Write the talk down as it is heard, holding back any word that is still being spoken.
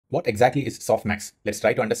What exactly is Softmax? Let's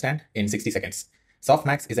try to understand in 60 seconds.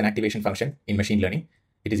 Softmax is an activation function in machine learning.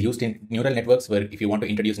 It is used in neural networks where if you want to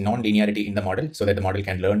introduce non-linearity in the model so that the model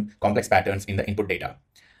can learn complex patterns in the input data.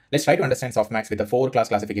 Let's try to understand Softmax with a 4-class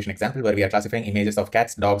classification example where we are classifying images of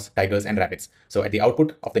cats, dogs, tigers, and rabbits. So at the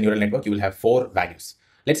output of the neural network, you will have 4 values.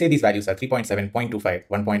 Let's say these values are 3.7, 0.25,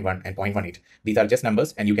 1.1, and 0.18. These are just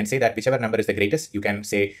numbers, and you can say that whichever number is the greatest, you can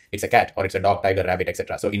say it's a cat or it's a dog, tiger, rabbit,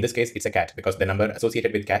 etc. So in this case, it's a cat because the number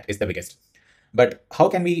associated with cat is the biggest. But how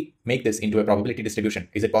can we make this into a probability distribution?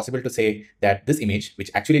 Is it possible to say that this image,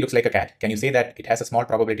 which actually looks like a cat, can you say that it has a small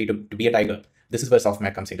probability to be a tiger? This is where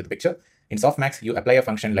Softmax comes into the picture. In Softmax, you apply a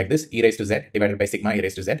function like this, e raised to z divided by sigma e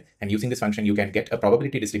raised to z. And using this function, you can get a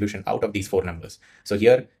probability distribution out of these 4 numbers. So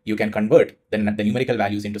here you can convert the numerical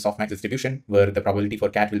values into Softmax distribution, where the probability for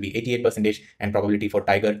cat will be 88% and probability for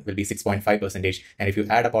tiger will be 6.5%. And if you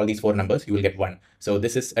add up all these 4 numbers, you will get 1. So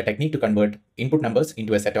this is a technique to convert input numbers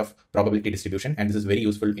into a set of probability distribution. And this is very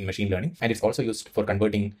useful in machine learning. And it's also used for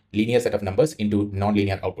converting linear set of numbers into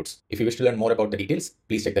non-linear outputs. If you wish to learn more about the details,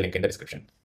 please check the link in the description.